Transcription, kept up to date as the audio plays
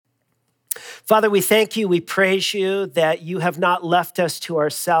Father, we thank you, we praise you that you have not left us to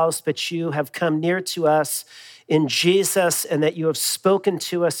ourselves, but you have come near to us in Jesus and that you have spoken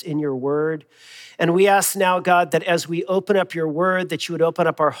to us in your word. And we ask now, God, that as we open up your word, that you would open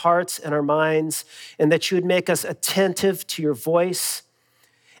up our hearts and our minds and that you would make us attentive to your voice.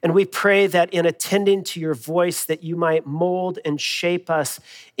 And we pray that in attending to your voice, that you might mold and shape us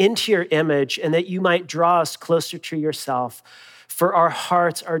into your image and that you might draw us closer to yourself. For our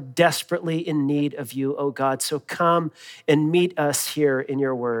hearts are desperately in need of you, O God. So come and meet us here in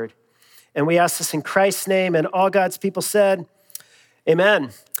your word. And we ask this in Christ's name, and all God's people said,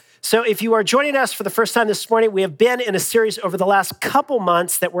 amen. So if you are joining us for the first time this morning, we have been in a series over the last couple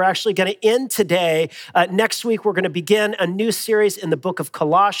months that we're actually going to end today. Next week, we're going to begin a new series in the book of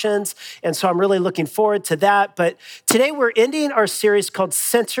Colossians. And so I'm really looking forward to that. But today we're ending our series called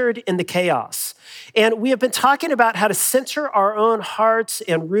Centered in the Chaos. And we have been talking about how to center our own hearts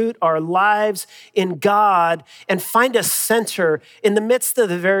and root our lives in God and find a center in the midst of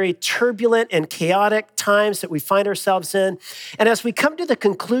the very turbulent and chaotic times that we find ourselves in. And as we come to the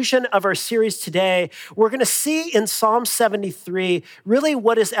conclusion of our series today, we're going to see in Psalm 73 really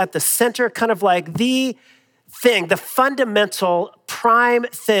what is at the center, kind of like the thing, the fundamental prime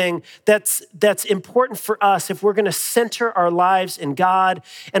thing that's important for us if we're going to center our lives in God.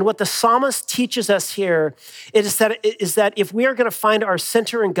 And what the psalmist teaches us here is that if we are going to find our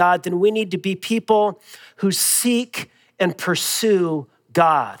center in God, then we need to be people who seek and pursue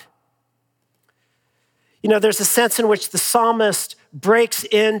God. You know, there's a sense in which the psalmist breaks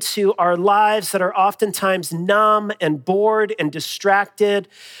into our lives that are oftentimes numb and bored and distracted.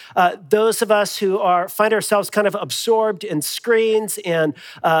 Those of us who find ourselves kind of absorbed in screens and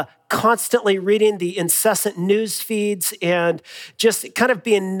constantly reading the incessant news feeds and just kind of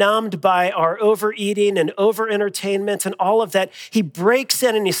being numbed by our overeating and over-entertainment and all of that. He breaks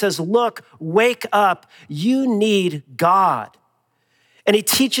in and he says, look, wake up, you need God. And he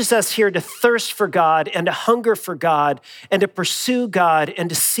teaches us here to thirst for God and to hunger for God and to pursue God and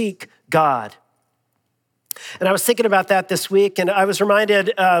to seek God. And I was thinking about that this week, and I was reminded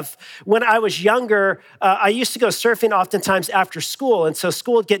of when I was younger, I used to go surfing oftentimes after school. And so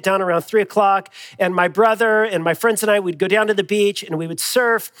school would get done around 3 o'clock, and my brother and my friends and I would go down to the beach and we would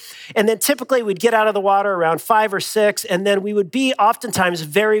surf. And then typically we'd get out of the water around 5 or 6, and then we would be oftentimes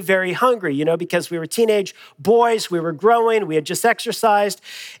very, very hungry, because we were teenage boys, we were growing, we had just exercised.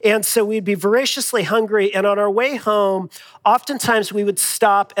 And so we'd be voraciously hungry. And on our way home, oftentimes we would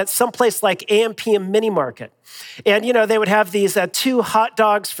stop at some place like AM/PM Mini Market. And, they would have these 2 hot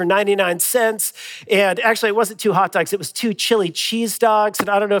dogs for 99 cents. And actually, it wasn't 2 hot dogs. It was 2 chili cheese dogs. And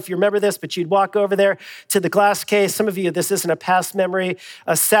I don't know if you remember this, but you'd walk over there to the glass case. Some of you, this isn't a past memory.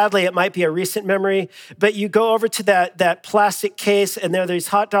 Sadly, it might be a recent memory. But you go over to that plastic case, and there are these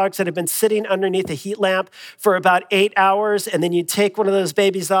hot dogs that have been sitting underneath a heat lamp for about 8 hours. And then you'd take one of those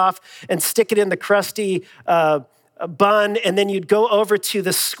babies off and stick it in the crusty bun, and then you'd go over to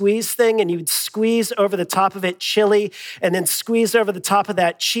the squeeze thing and you'd squeeze over the top of it chili and then squeeze over the top of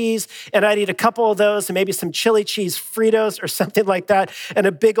that cheese. And I'd eat a couple of those and maybe some chili cheese Fritos or something like that and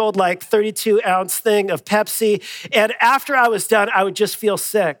a big old 32-ounce thing of Pepsi. And after I was done, I would just feel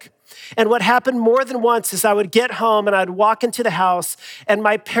sick. And what happened more than once is I would get home and I'd walk into the house and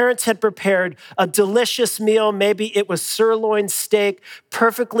my parents had prepared a delicious meal. Maybe it was sirloin steak,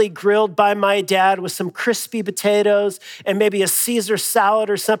 perfectly grilled by my dad with some crispy potatoes and maybe a Caesar salad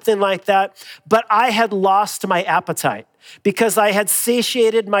or something like that. But I had lost my appetite because I had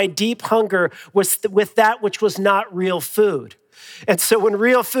satiated my deep hunger with that which was not real food. And so when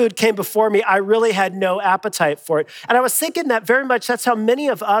real food came before me, I really had no appetite for it. And I was thinking that very much that's how many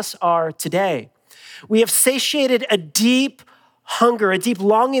of us are today. We have satiated a deep hunger, a deep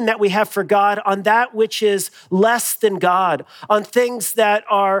longing that we have for God on that which is less than God, on things that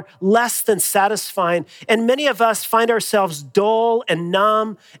are less than satisfying. And many of us find ourselves dull and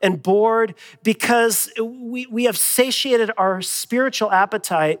numb and bored because we have satiated our spiritual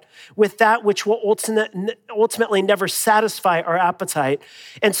appetite with that which will ultimately never satisfy our appetite.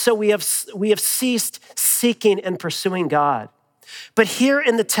 And so we have ceased seeking and pursuing God. But here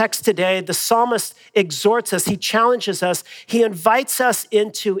in the text today, the psalmist exhorts us, he challenges us, he invites us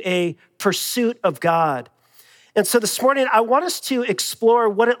into a pursuit of God. And so this morning, I want us to explore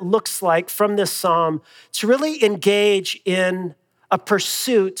what it looks like from this psalm to really engage in a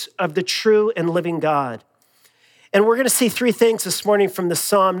pursuit of the true and living God. And we're going to see 3 things this morning from the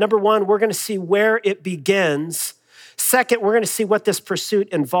psalm. Number 1, we're going to see where it begins. Second, we're going to see what this pursuit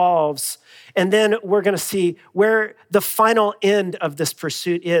involves. And then we're going to see where the final end of this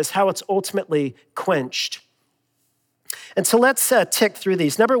pursuit is, how it's ultimately quenched. And so let's tick through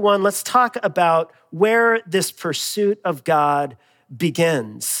these. Number one, let's talk about where this pursuit of God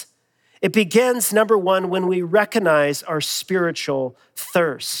begins. It begins, number one, when we recognize our spiritual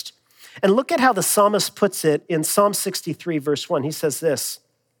thirst. And look at how the psalmist puts it in Psalm 63, verse 1. He says this,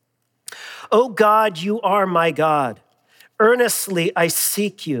 "O God, you are my God. Earnestly I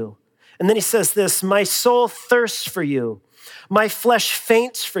seek you." And then he says this, "My soul thirsts for you. My flesh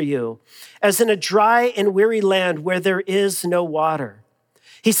faints for you, as in a dry and weary land where there is no water."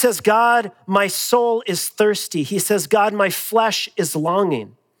 He says, "God, my soul is thirsty." He says, "God, my flesh is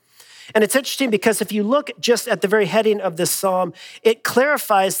longing." And it's interesting because if you look just at the very heading of this psalm, it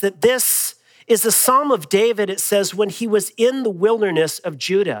clarifies that this is a psalm of David, it says, when he was in the wilderness of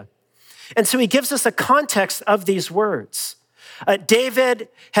Judah. And so he gives us a context of these words. David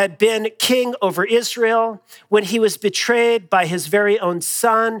had been king over Israel when he was betrayed by his very own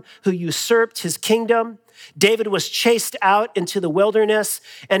son who usurped his kingdom. David was chased out into the wilderness,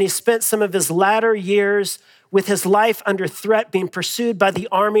 and he spent some of his latter years with his life under threat, being pursued by the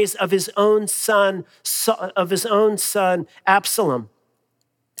armies of his own son, Absalom.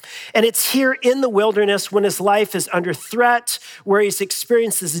 And it's here in the wilderness when his life is under threat, where he's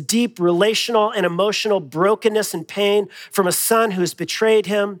experienced this deep relational and emotional brokenness and pain from a son who's betrayed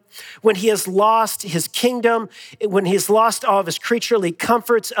him, when he has lost his kingdom, when he's lost all of his creaturely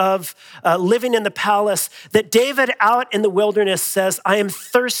comforts of living in the palace, that David out in the wilderness says, "I am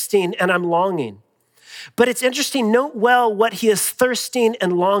thirsting and I'm longing." But it's interesting, note well what he is thirsting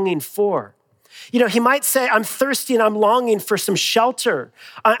and longing for. You know, he might say, "I'm thirsty and I'm longing for some shelter.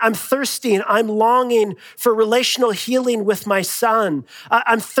 I'm thirsty and I'm longing for relational healing with my son.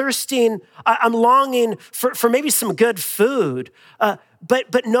 I'm thirsting, I'm longing for maybe some good food."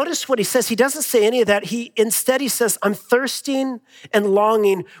 But notice what he says. He doesn't say any of that. Instead he says, "I'm thirsting and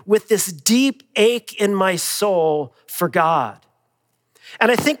longing with this deep ache in my soul for God."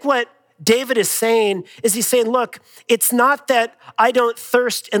 And I think what David is saying is he's saying, look, it's not that I don't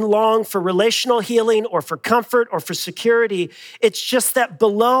thirst and long for relational healing or for comfort or for security. It's just that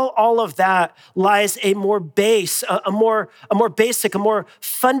below all of that lies a more basic, a more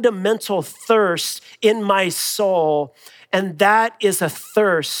fundamental thirst in my soul. And that is a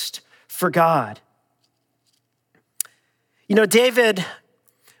thirst for God. You know, David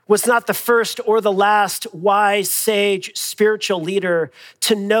was not the first or the last wise, sage, spiritual leader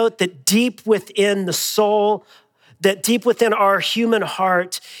to note that deep within the soul, that deep within our human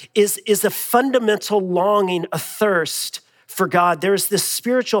heart is a fundamental longing, a thirst for God. There is this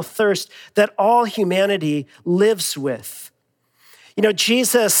spiritual thirst that all humanity lives with. You know,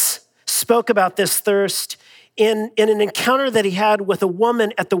 Jesus spoke about this thirst in an encounter that he had with a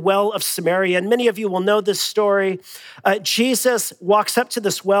woman at the well of Samaria. And many of you will know this story. Jesus walks up to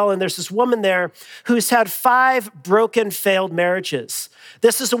this well, and there's this woman there who's had 5 broken, failed marriages.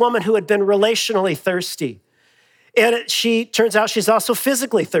 This is a woman who had been relationally thirsty. And she turns out she's also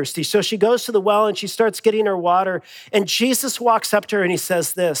physically thirsty. So she goes to the well and she starts getting her water. And Jesus walks up to her and he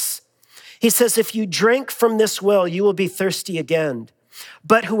says this. He says, "If you drink from this well, you will be thirsty again.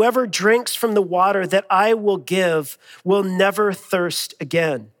 But whoever drinks from the water that I will give will never thirst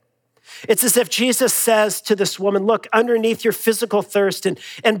again." It's as if Jesus says to this woman, look, underneath your physical thirst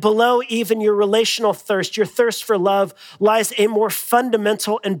and below even your relational thirst, your thirst for love, lies a more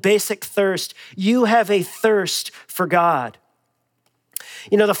fundamental and basic thirst. You have a thirst for God.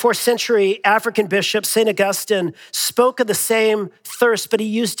 You know, the 4th century African bishop, St. Augustine, spoke of the same thirst, but he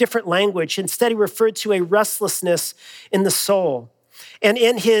used different language. Instead, he referred to a restlessness in the soul. And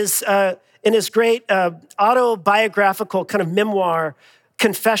in his great autobiographical kind of memoir,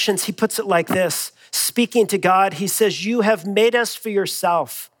 Confessions, he puts it like this. Speaking to God, he says, "You have made us for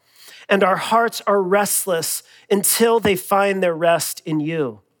yourself, and our hearts are restless until they find their rest in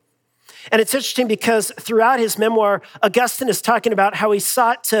you." And it's interesting because throughout his memoir, Augustine is talking about how he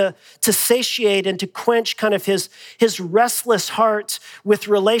sought to satiate and to quench kind of his restless heart with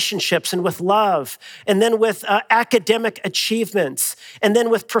relationships and with love, and then with academic achievements, and then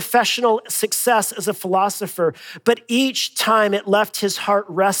with professional success as a philosopher. But each time it left his heart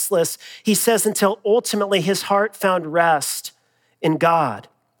restless, he says, until ultimately his heart found rest in God.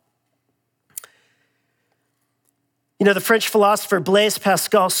 You know, the French philosopher Blaise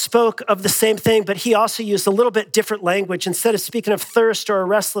Pascal spoke of the same thing, but he also used a little bit different language. Instead of speaking of thirst or a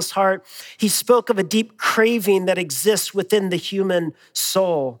restless heart, he spoke of a deep craving that exists within the human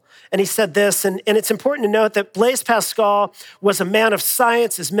soul. And he said this, and it's important to note that Blaise Pascal was a man of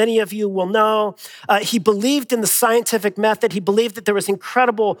science, as many of you will know. He believed in the scientific method. He believed that there was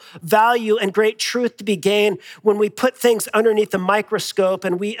incredible value and great truth to be gained when we put things underneath the microscope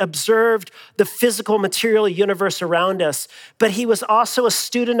and we observed the physical material universe around us. But he was also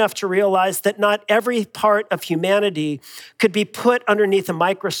astute enough to realize that not every part of humanity could be put underneath a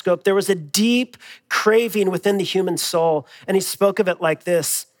microscope. There was a deep craving within the human soul, and he spoke of it like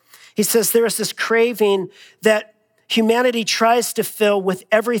this. He says there is this craving that humanity tries to fill with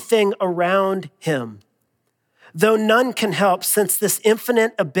everything around him, though none can help, since this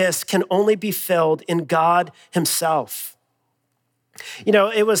infinite abyss can only be filled in God himself. You know,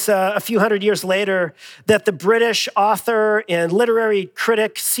 it was a few hundred years later that the British author and literary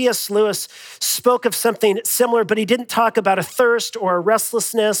critic C.S. Lewis spoke of something similar, but he didn't talk about a thirst or a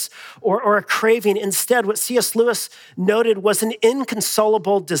restlessness or a craving. Instead, what C.S. Lewis noted was an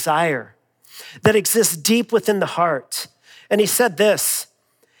inconsolable desire that exists deep within the heart. And he said this.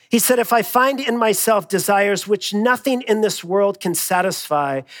 He said, if I find in myself desires which nothing in this world can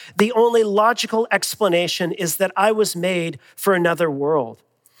satisfy, the only logical explanation is that I was made for another world.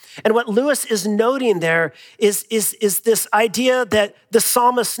 And what Lewis is noting there is this idea that the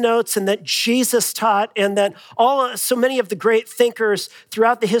psalmist notes and that Jesus taught and that so many of the great thinkers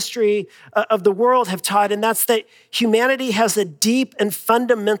throughout the history of the world have taught, and that's that humanity has a deep and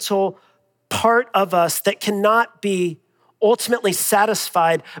fundamental part of us that cannot be ultimately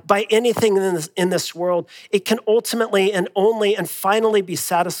satisfied by anything in this world. It can ultimately and only and finally be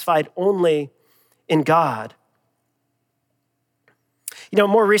satisfied only in God. You know,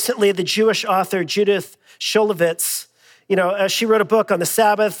 more recently, the Jewish author Judith Shulevitz, she wrote a book on the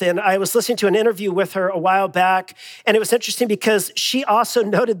Sabbath, and I was listening to an interview with her a while back, and it was interesting because she also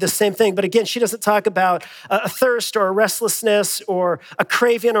noted the same thing, but again, she doesn't talk about a thirst or a restlessness or a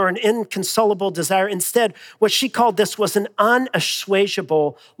craving or an inconsolable desire. Instead, what she called this was an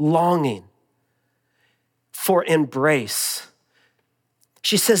unassuageable longing for embrace.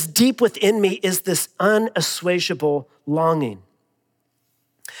 She says, deep within me is this unassuageable longing.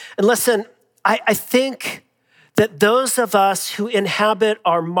 And listen, I think that those of us who inhabit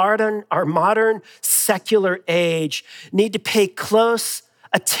our modern secular age need to pay close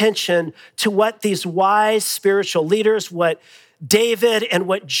attention to what these wise spiritual leaders, what David and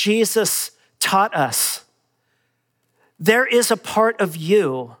what Jesus taught us. There is a part of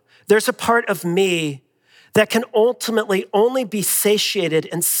you, there's a part of me that can ultimately only be satiated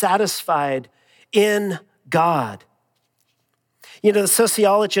and satisfied in God. You know, the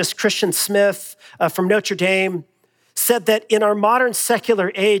sociologist Christian Smith from Notre Dame said that in our modern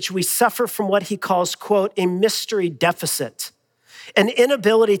secular age, we suffer from what he calls, quote, a mystery deficit, an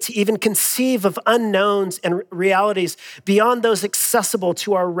inability to even conceive of unknowns and realities beyond those accessible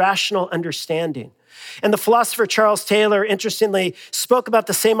to our rational understanding. And the philosopher Charles Taylor, interestingly, spoke about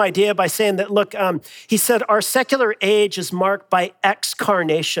the same idea by saying that, look, he said, our secular age is marked by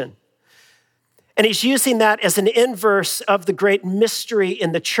excarnation. And he's using that as an inverse of the great mystery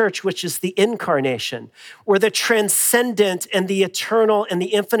in the church, which is the incarnation, where the transcendent and the eternal and the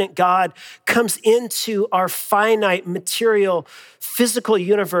infinite God comes into our finite, material, physical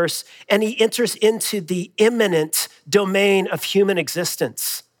universe, and he enters into the immanent domain of human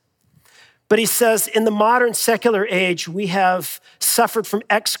existence. But he says, in the modern secular age, we have suffered from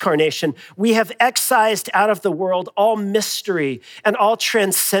excarnation. We have excised out of the world all mystery and all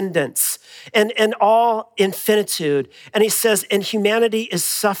transcendence and all infinitude. And he says, and humanity is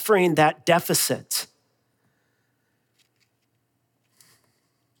suffering that deficit.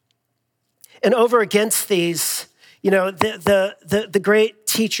 And over against these, the great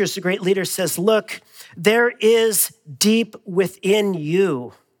teachers, the great leaders says, look, there is deep within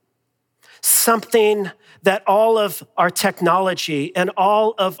you something that all of our technology and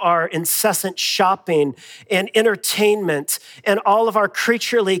all of our incessant shopping and entertainment and all of our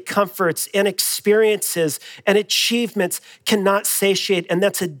creaturely comforts and experiences and achievements cannot satiate, and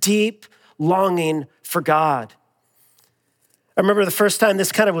that's a deep longing for God. I remember the first time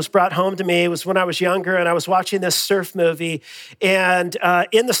this kind of was brought home to me was when I was younger and I was watching this surf movie. And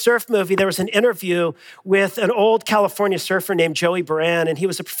in the surf movie, there was an interview with an old California surfer named Joey Buran. And he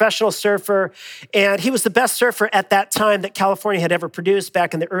was a professional surfer. And he was the best surfer at that time that California had ever produced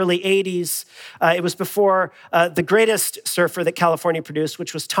back in the early 80s. It was before the greatest surfer that California produced,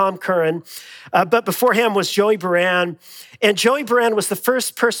 which was Tom Curran. But before him was Joey Buran. And Joey Buran was the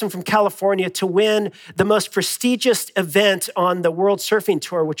first person from California to win the most prestigious event on the World Surfing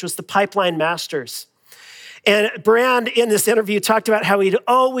Tour, which was the Pipeline Masters. And Brand, in this interview, talked about how he'd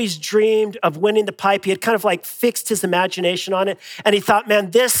always dreamed of winning the pipe. He had kind of like fixed his imagination on it. And he thought,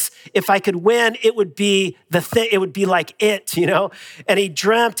 man, this, if I could win, it would be the thing. It would be like it, you know? And he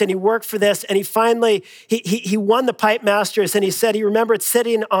dreamt and he worked for this. And he finally, he won the Pipe Masters. And he said he remembered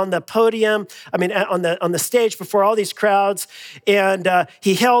sitting on the podium, on the stage before all these crowds. And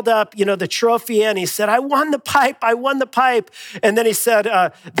he held up, the trophy and he said, I won the pipe. And then he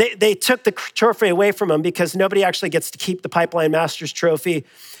said, they took the trophy away from him because nobody actually gets to keep the Pipeline Masters trophy.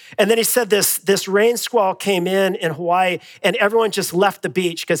 And then he said this rain squall came in Hawaii and everyone just left the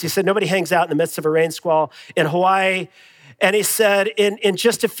beach because he said nobody hangs out in the midst of a rain squall in Hawaii. And he said in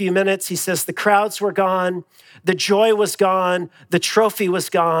just a few minutes, he says the crowds were gone, the joy was gone, the trophy was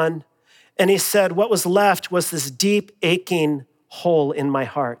gone. And he said what was left was this deep aching hole in my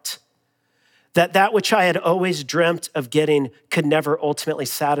heart. That which I had always dreamt of getting could never ultimately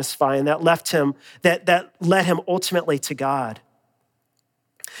satisfy, and that led him ultimately to God.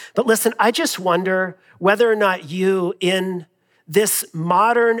 But listen, I just wonder whether or not you in this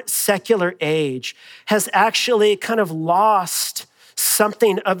modern secular age has actually kind of lost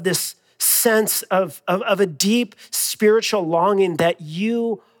something of this sense of a deep spiritual longing that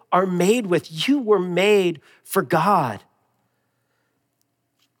you are made with. You were made for God.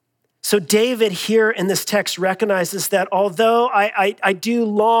 So David here in this text recognizes that although I do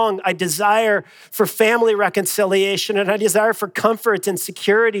long, I desire for family reconciliation and I desire for comfort and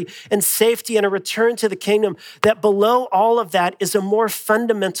security and safety and a return to the kingdom, that below all of that is a more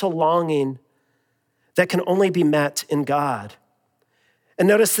fundamental longing that can only be met in God. And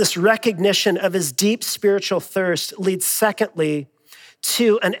notice this recognition of his deep spiritual thirst leads secondly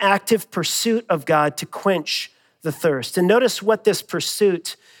to an active pursuit of God to quench the thirst. And notice what this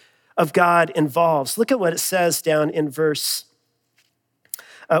pursuit of God involves. Look at what it says down in verse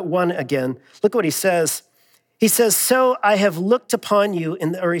 1 again. Look what he says. He says, so I have looked upon you,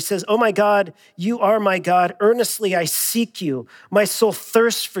 or he says, oh my God, you are my God. Earnestly I seek you. My soul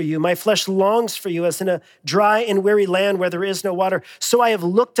thirsts for you. My flesh longs for you as in a dry and weary land where there is no water. So I have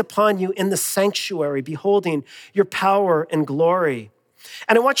looked upon you in the sanctuary, beholding your power and glory.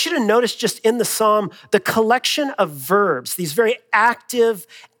 And I want you to notice just in the psalm, the collection of verbs, these very active,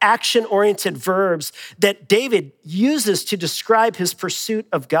 action-oriented verbs that David uses to describe his pursuit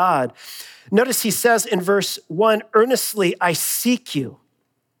of God. Notice he says in verse 1, earnestly I seek you.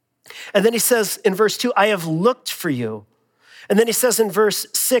 And then he says in verse 2, I have looked for you. And then he says in verse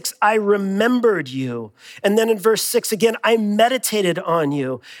 6, I remembered you. And then in verse 6 again, I meditated on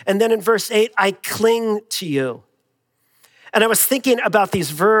you. And then in verse 8, I cling to you. And I was thinking about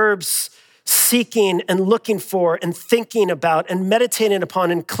these verbs, seeking and looking for and thinking about and meditating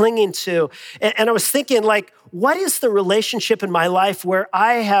upon and clinging to. And I was thinking, like, what is the relationship in my life where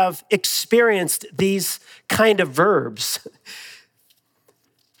I have experienced these kind of verbs?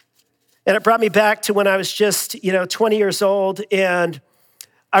 And it brought me back to when I was just, 20 years old. And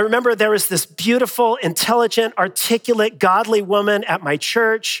I remember there was this beautiful, intelligent, articulate, godly woman at my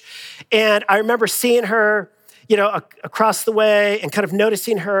church. And I remember seeing her across the way and kind of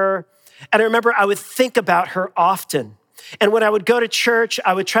noticing her. And I remember I would think about her often. And when I would go to church,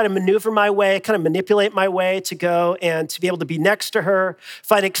 I would try to maneuver my way, kind of manipulate my way to go and to be able to be next to her,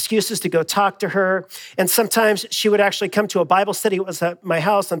 find excuses to go talk to her. And sometimes she would actually come to a Bible study. It was at my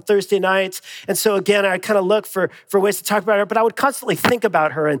house on Thursday nights. And so again, I kind of look for ways to talk about her, but I would constantly think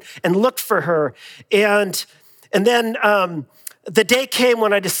about her and look for her. And then, the day came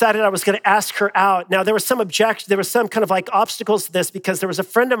when I decided I was going to ask her out. Now, there was some objection. There was some kind of like obstacles to this because there was a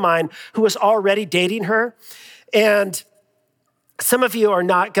friend of mine who was already dating her. And some of you are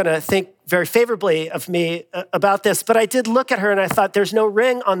not going to think very favorably of me about this, but I did look at her and I thought, there's no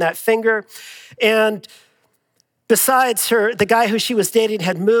ring on that finger. And besides her, the guy who she was dating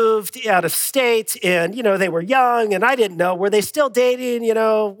had moved out of state and, they were young and I didn't know, were they still dating?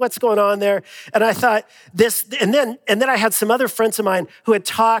 What's going on there? And I thought this, and then I had some other friends of mine who had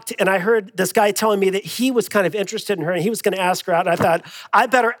talked and I heard this guy telling me that he was kind of interested in her and he was going to ask her out. And I thought, I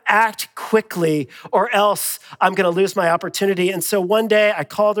better act quickly or else I'm going to lose my opportunity. And so one day I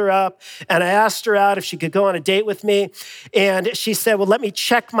called her up and I asked her out if she could go on a date with me. And she said, well, let me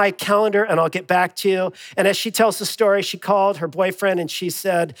check my calendar and I'll get back to you. And as she tells the story, she called her boyfriend and she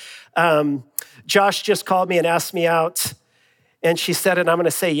said, Josh just called me and asked me out. And she said, and I'm going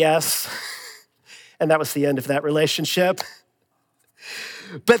to say yes. And that was the end of that relationship.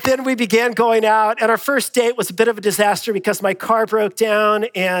 But then we began going out, and our first date was a bit of a disaster because my car broke down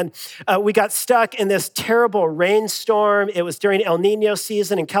and we got stuck in this terrible rainstorm. It was during El Nino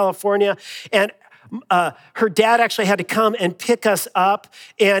season in California. And Her dad actually had to come and pick us up,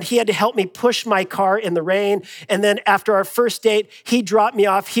 and he had to help me push my car in the rain. And then after our first date, he dropped me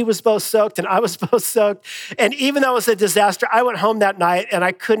off. He was both soaked and I was both soaked. And even though it was a disaster, I went home that night and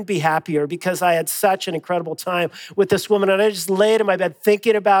I couldn't be happier because I had such an incredible time with this woman. And I just laid in my bed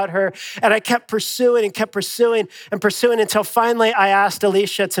thinking about her. And I kept pursuing and kept pursuing and pursuing until finally I asked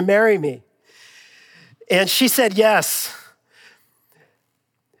Alicia to marry me. And she said yes.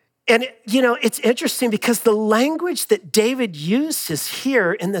 And, it's interesting because the language that David uses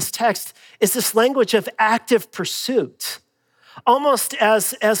here in this text is this language of active pursuit, almost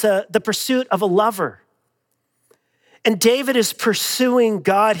as the pursuit of a lover. And David is pursuing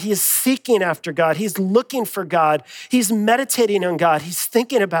God. He is seeking after God. He's looking for God. He's meditating on God. He's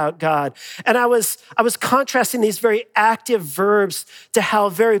thinking about God. And I was contrasting these very active verbs to how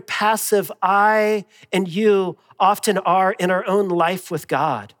very passive I and you often are in our own life with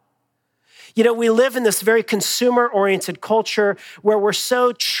God. We live in this very consumer-oriented culture where we're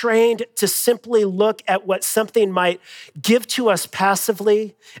so trained to simply look at what something might give to us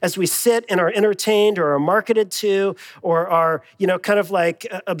passively as we sit and are entertained or are marketed to or are, kind of like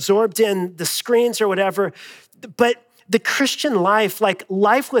absorbed in the screens or whatever. But the Christian life, like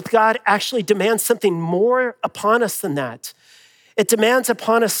life with God, actually demands something more upon us than that. It demands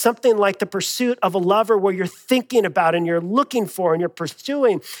upon us something like the pursuit of a lover where you're thinking about and you're looking for and you're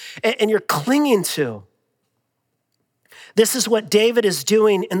pursuing and you're clinging to. This is what David is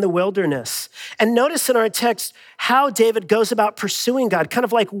doing in the wilderness. And notice in our text how David goes about pursuing God, kind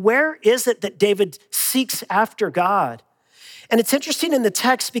of like where is it that David seeks after God? And it's interesting in the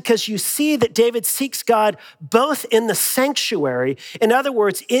text because you see that David seeks God both in the sanctuary, in other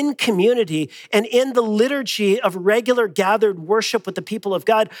words, in community, and in the liturgy of regular gathered worship with the people of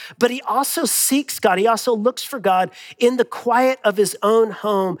God. But he also seeks God. He also looks for God in the quiet of his own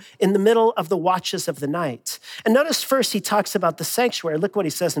home in the middle of the watches of the night. And notice first he talks about the sanctuary. Look what he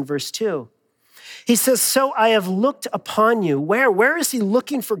says in verse 2. He says, "So I have looked upon you." Where? Where is he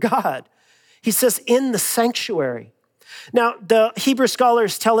looking for God? He says, in the sanctuary. Now, the Hebrew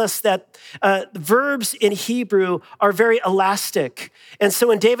scholars tell us that verbs in Hebrew are very elastic. And so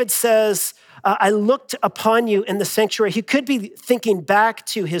when David says, I looked upon you in the sanctuary, he could be thinking back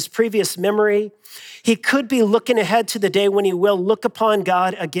to his previous memory. He could be looking ahead to the day when he will look upon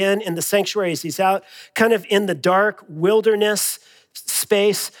God again in the sanctuary as he's out kind of in the dark wilderness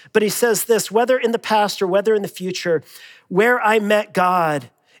space. But he says this, whether in the past or whether in the future, where I met God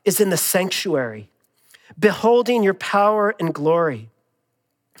is in the sanctuary, beholding your power and glory.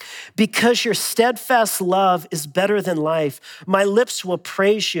 Because your steadfast love is better than life, my lips will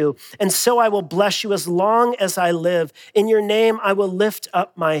praise you, and so I will bless you as long as I live. In your name, I will lift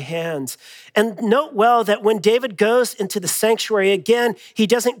up my hands. And note well that when David goes into the sanctuary, again, he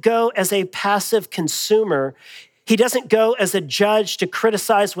doesn't go as a passive consumer. He doesn't go as a judge to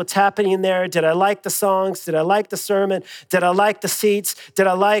criticize what's happening there. Did I like the songs? Did I like the sermon? Did I like the seats? Did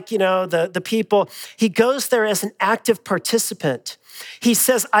I like, the people? He goes there as an active participant. He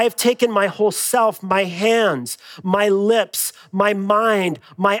says, I have taken my whole self, my hands, my lips, my mind,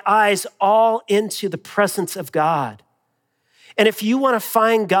 my eyes, all into the presence of God. And if you want to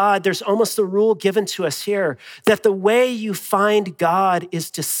find God, there's almost a rule given to us here that the way you find God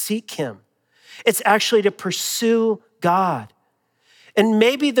is to seek him. It's actually to pursue God. And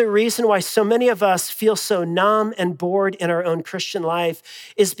maybe the reason why so many of us feel so numb and bored in our own Christian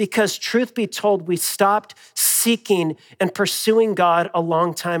life is because, truth be told, we stopped seeking and pursuing God a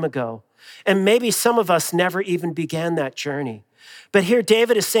long time ago. And maybe some of us never even began that journey. But here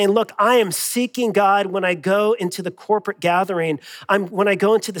David is saying, look, I am seeking God when I go into the corporate gathering. When I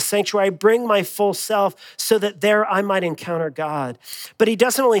go into the sanctuary, I bring my full self so that there I might encounter God. But he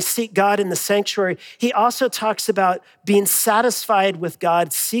doesn't only seek God in the sanctuary. He also talks about being satisfied with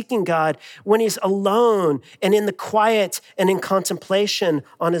God, seeking God when he's alone and in the quiet and in contemplation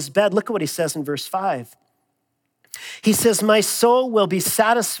on his bed. Look at what he says in verse 5. He says, my soul will be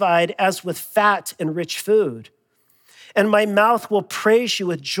satisfied as with fat and rich food, and my mouth will praise you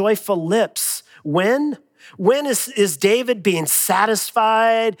with joyful lips. When? When is David being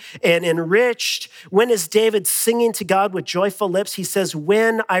satisfied and enriched? When is David singing to God with joyful lips? He says,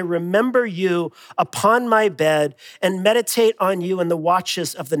 when I remember you upon my bed and meditate on you in the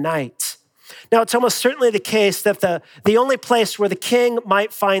watches of the night. Now, it's almost certainly the case that the only place where the king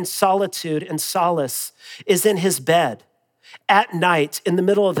might find solitude and solace is in his bed. at night, in the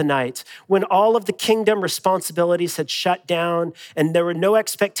middle of the night, when all of the kingdom responsibilities had shut down and there were no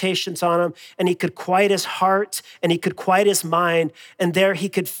expectations on him, and he could quiet his heart and he could quiet his mind, and there he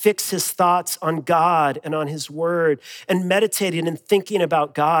could fix his thoughts on God and on his word and meditating and thinking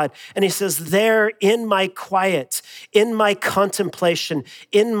about God. And he says, there in my quiet, in my contemplation,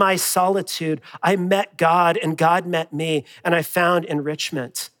 in my solitude, I met God and God met me, and I found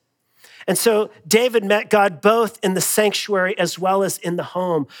enrichment. And so David met God both in the sanctuary as well as in the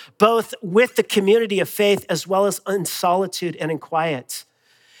home, both with the community of faith as well as in solitude and in quiet.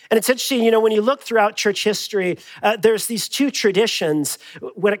 And it's interesting, when you look throughout church history, there's these two traditions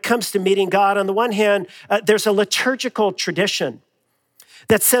when it comes to meeting God. On the one hand, there's a liturgical tradition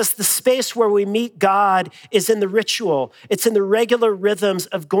that says the space where we meet God is in the ritual. It's in the regular rhythms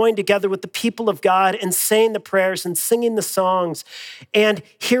of going together with the people of God and saying the prayers and singing the songs and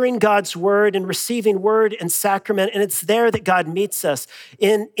hearing God's word and receiving word and sacrament. And it's there that God meets us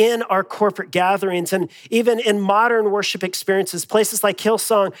in our corporate gatherings. And even in modern worship experiences, places like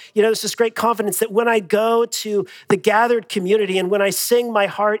Hillsong, there's this great confidence that when I go to the gathered community and when I sing my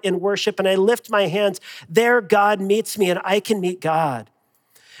heart in worship and I lift my hands, there God meets me and I can meet God.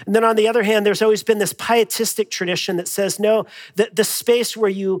 And then on the other hand, there's always been this pietistic tradition that says, no, the space where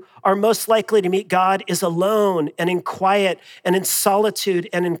you are most likely to meet God is alone and in quiet and in solitude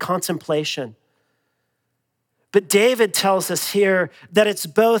and in contemplation. But David tells us here that it's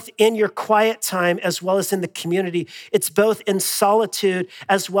both in your quiet time as well as in the community. It's both in solitude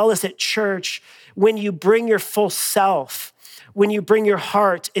as well as at church when you bring your full self, when you bring your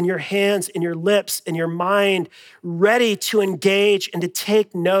heart and your hands and your lips and your mind ready to engage and to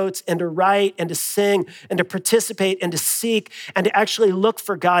take notes and to write and to sing and to participate and to seek and to actually look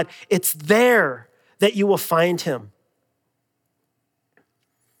for God, it's there that you will find him.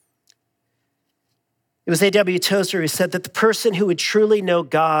 It was A.W. Tozer who said that the person who would truly know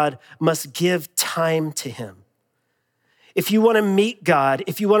God must give time to him. If you want to meet God,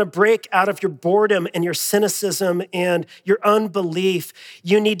 if you want to break out of your boredom and your cynicism and your unbelief,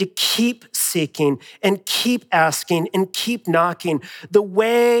 you need to keep seeking and keep asking and keep knocking. The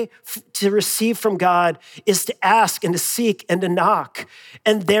way to receive from God is to ask and to seek and to knock.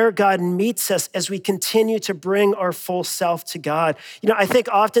 And there God meets us as we continue to bring our full self to God. I think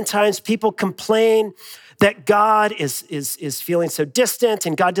oftentimes people complain that God is feeling so distant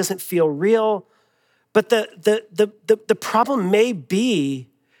and God doesn't feel real. But the problem may be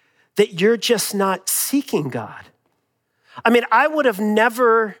that you're just not seeking God. I would have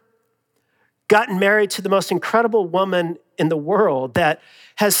never gotten married to the most incredible woman in the world that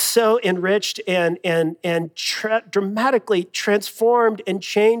has so enriched and dramatically transformed and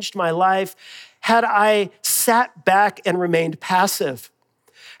changed my life had I sat back and remained passive.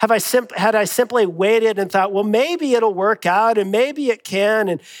 Had I simply waited and thought, well, maybe it'll work out and maybe it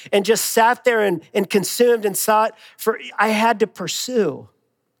can, and just sat there and consumed and sought I had to pursue.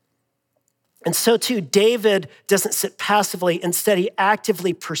 And so too, David doesn't sit passively. Instead, he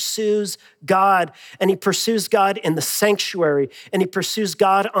actively pursues God, and he pursues God in the sanctuary, and he pursues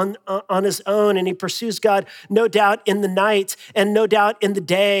God on his own, and he pursues God, no doubt, in the night, and no doubt in the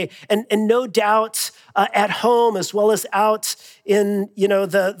day, and no doubt at home as well as out in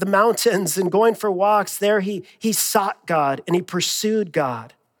the mountains and going for walks. There he sought God, and he pursued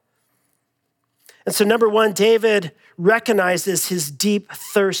God. And so number one, David recognizes his deep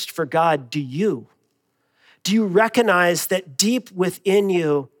thirst for God. Do you? Do you recognize that deep within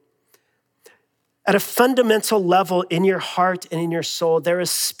you, at a fundamental level in your heart and in your soul, there is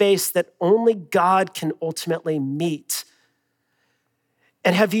space that only God can ultimately meet?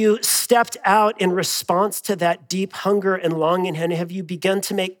 And have you stepped out in response to that deep hunger and longing? And have you begun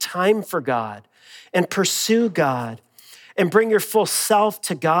to make time for God and pursue God and bring your full self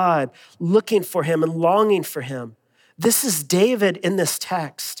to God, looking for him and longing for him? This is David in this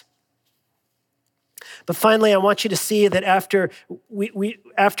text. But finally, I want you to see that after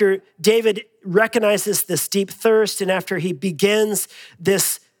David recognizes this deep thirst and after he begins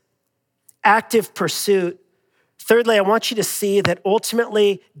this active pursuit, thirdly, I want you to see that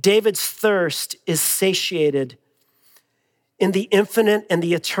ultimately David's thirst is satiated in the infinite and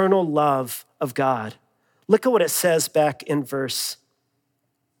the eternal love of God. Look at what it says back in verse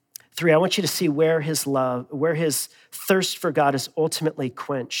 3. I want you to see where his thirst for God is ultimately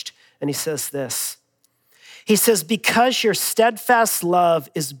quenched. And he says this. He says, because your steadfast love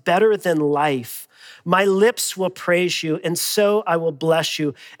is better than life, my lips will praise you, and so I will bless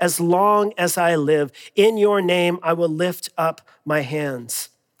you as long as I live. In your name, I will lift up my hands.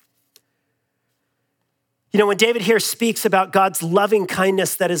 You know, when David here speaks about God's loving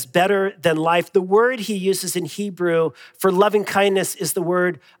kindness that is better than life, the word he uses in Hebrew for loving kindness is the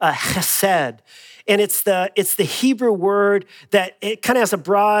word chesed. And it's the Hebrew word that it kind of has a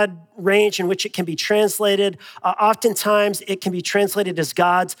broad range in which it can be translated. Oftentimes, it can be translated as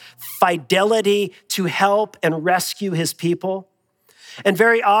God's fidelity to help and rescue his people. And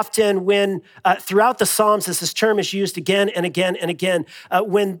very often when throughout the Psalms, as this term is used again and again and again,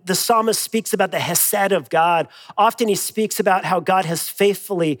 when the psalmist speaks about the hesed of God, often he speaks about how God has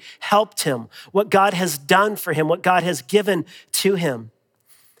faithfully helped him, what God has done for him, what God has given to him.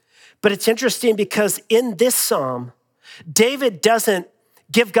 But it's interesting because in this psalm, David doesn't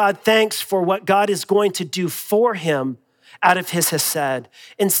give God thanks for what God is going to do for him out of his hesed.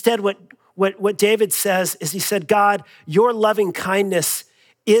 Instead, what David says is he said, God, your loving kindness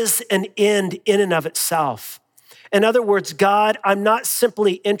is an end in and of itself. In other words, God, I'm not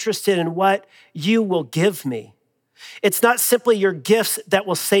simply interested in what you will give me. It's not simply your gifts that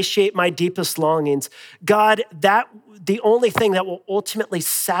will satiate my deepest longings. God, the only thing that will ultimately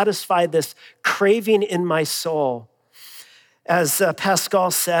satisfy this craving in my soul, as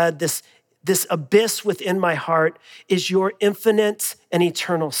Pascal said, this abyss within my heart is your infinite and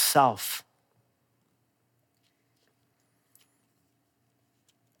eternal self.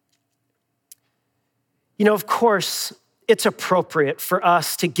 You know, of course, it's appropriate for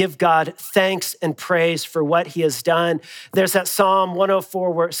us to give God thanks and praise for what he has done. There's that Psalm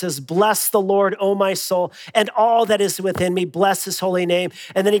 104 where it says, bless the Lord, O my soul, and all that is within me, bless his holy name.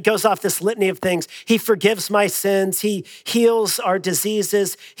 And then he goes off this litany of things. He forgives my sins. He heals our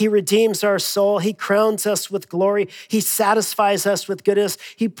diseases. He redeems our soul. He crowns us with glory. He satisfies us with goodness.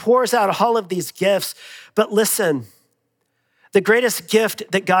 He pours out all of these gifts. But listen, the greatest gift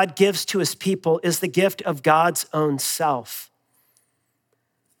that God gives to his people is the gift of God's own self.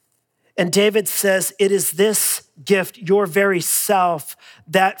 And David says, it is this gift, your very self,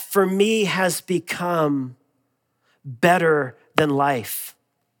 that for me has become better than life.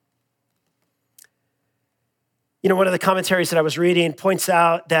 You know, one of the commentaries that I was reading points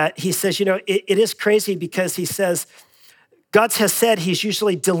out that he says, you know, it is crazy because he says, God has said he's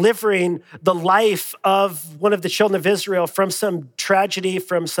usually delivering the life of one of the children of Israel from some tragedy,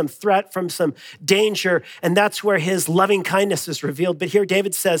 from some threat, from some danger, and that's where his loving kindness is revealed. But here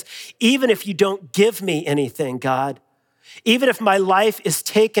David says, even if you don't give me anything, God, even if my life is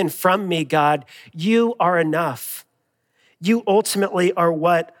taken from me, God, you are enough. You ultimately are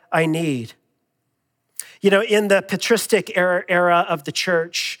what I need. You know, in the patristic era of the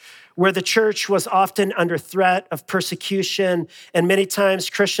church, where the church was often under threat of persecution, and many times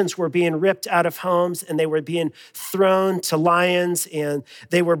Christians were being ripped out of homes and they were being thrown to lions and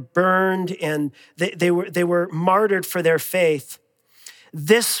they were burned and they were martyred for their faith.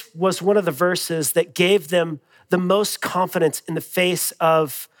 This was one of the verses that gave them the most confidence in the face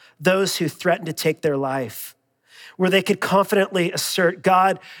of those who threatened to take their life, where they could confidently assert,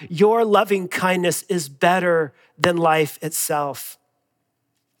 God, your loving kindness is better than life itself.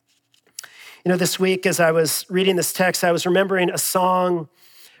 You know, this week as I was reading this text, I was remembering a song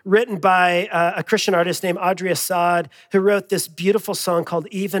written by a Christian artist named Audrey Assad, who wrote this beautiful song called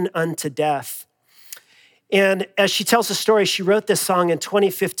Even Unto Death. And as she tells the story, she wrote this song in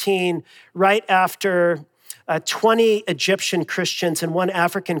 2015, right after 20 Egyptian Christians and one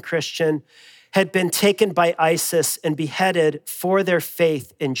African Christian had been taken by ISIS and beheaded for their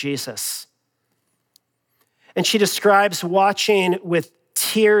faith in Jesus. And she describes watching with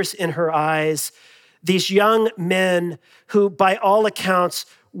tears in her eyes these young men who, by all accounts,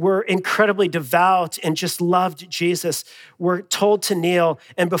 were incredibly devout and just loved Jesus, were told to kneel,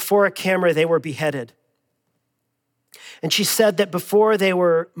 and before a camera, they were beheaded. And she said that before they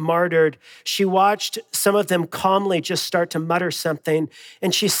were martyred, she watched some of them calmly just start to mutter something.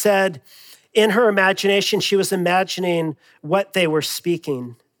 And she said, in her imagination, she was imagining what they were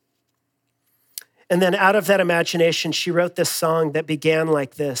speaking. And then out of that imagination, she wrote this song that began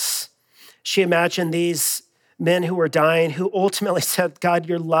like this. She imagined these men who were dying, who ultimately said, God,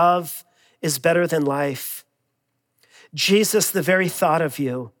 your love is better than life. Jesus, the very thought of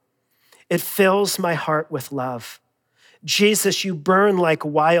you, it fills my heart with love. Jesus, you burn like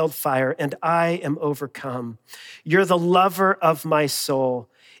wildfire, and I am overcome. You're the lover of my soul,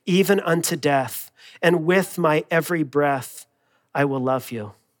 even unto death, and with my every breath, I will love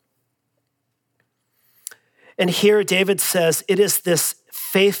you. And here David says, it is this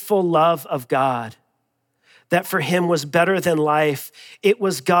faithful love of God that for him was better than life. It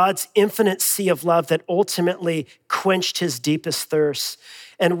was God's infinite sea of love that ultimately quenched his deepest thirst.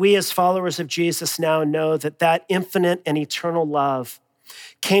 And we as followers of Jesus now know that that infinite and eternal love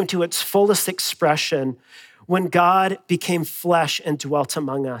came to its fullest expression when God became flesh and dwelt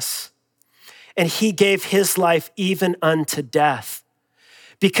among us. And he gave his life even unto death,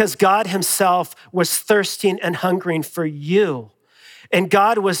 because God himself was thirsting and hungering for you. And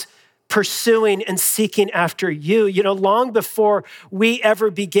God was pursuing and seeking after you. Long before we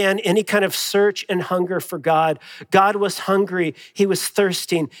ever began any kind of search and hunger for God, God was hungry, he was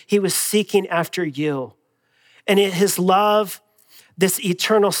thirsting, he was seeking after you. And his love, this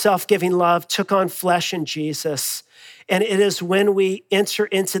eternal self-giving love, took on flesh in Jesus. And it is when we enter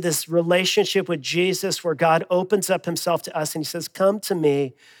into this relationship with Jesus where God opens up himself to us and he says, come to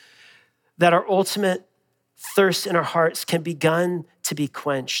me, that our ultimate thirst in our hearts can begin to be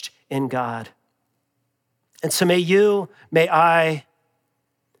quenched in God. And so may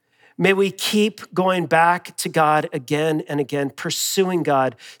we keep going back to God again and again, pursuing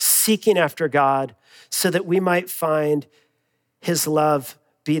God, seeking after God, so that we might find his love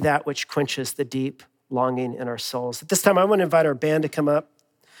be that which quenches the deep longing in our souls. At this time, I want to invite our band to come up.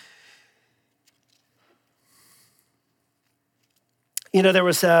 There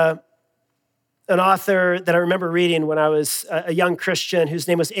was an author that I remember reading when I was a young Christian whose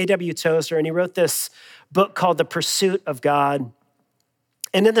name was A.W. Tozer, and he wrote this book called The Pursuit of God.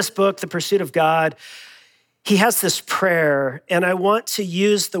 And in this book, The Pursuit of God, he has this prayer, and I want to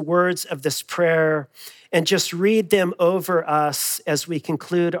use the words of this prayer and just read them over us as we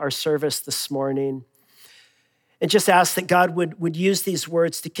conclude our service this morning. And just ask that God would use these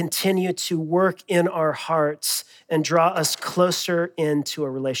words to continue to work in our hearts and draw us closer into a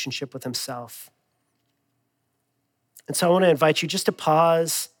relationship with himself. And so I want to invite you just to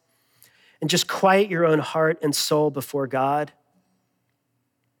pause and just quiet your own heart and soul before God.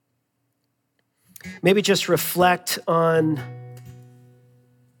 Maybe just reflect on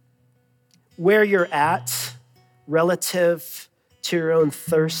where you're at relative to your own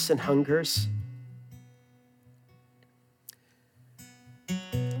thirsts and hungers.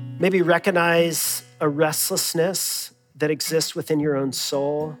 Maybe recognize a restlessness that exists within your own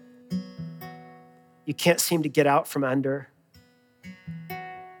soul. You can't seem to get out from under.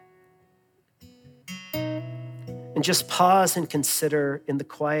 And just pause and consider in the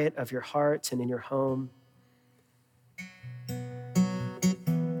quiet of your heart and in your home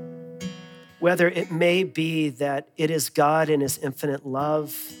whether it may be that it is God in his infinite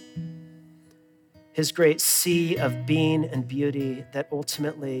love, his great sea of being and beauty that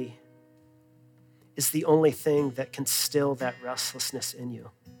ultimately is the only thing that can still that restlessness in you.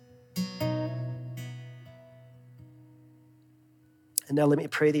 And now let me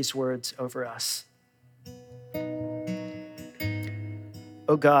pray these words over us.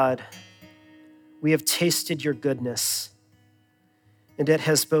 Oh God, we have tasted your goodness, and it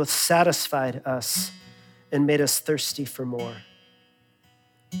has both satisfied us and made us thirsty for more.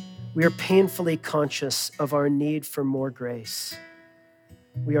 We are painfully conscious of our need for more grace.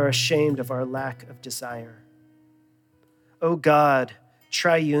 We are ashamed of our lack of desire. Oh God,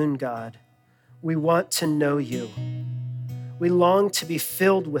 triune God, we want to know you. We long to be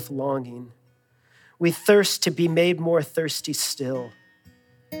filled with longing. We thirst to be made more thirsty still.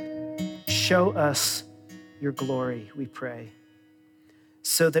 Show us your glory, we pray,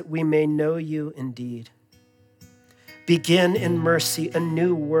 so that we may know you indeed. Begin in mercy a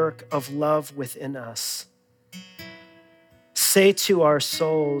new work of love within us. Say to our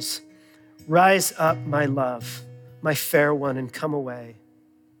souls, rise up, my love, my fair one, and come away.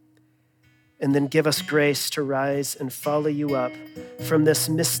 And then give us grace to rise and follow you up from this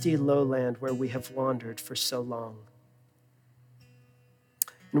misty lowland where we have wandered for so long.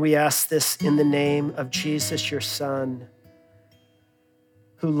 And we ask this in the name of Jesus, your Son,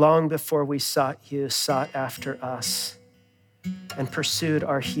 who long before we sought you, sought after us and pursued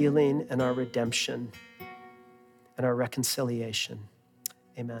our healing and our redemption and our reconciliation.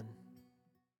 Amen.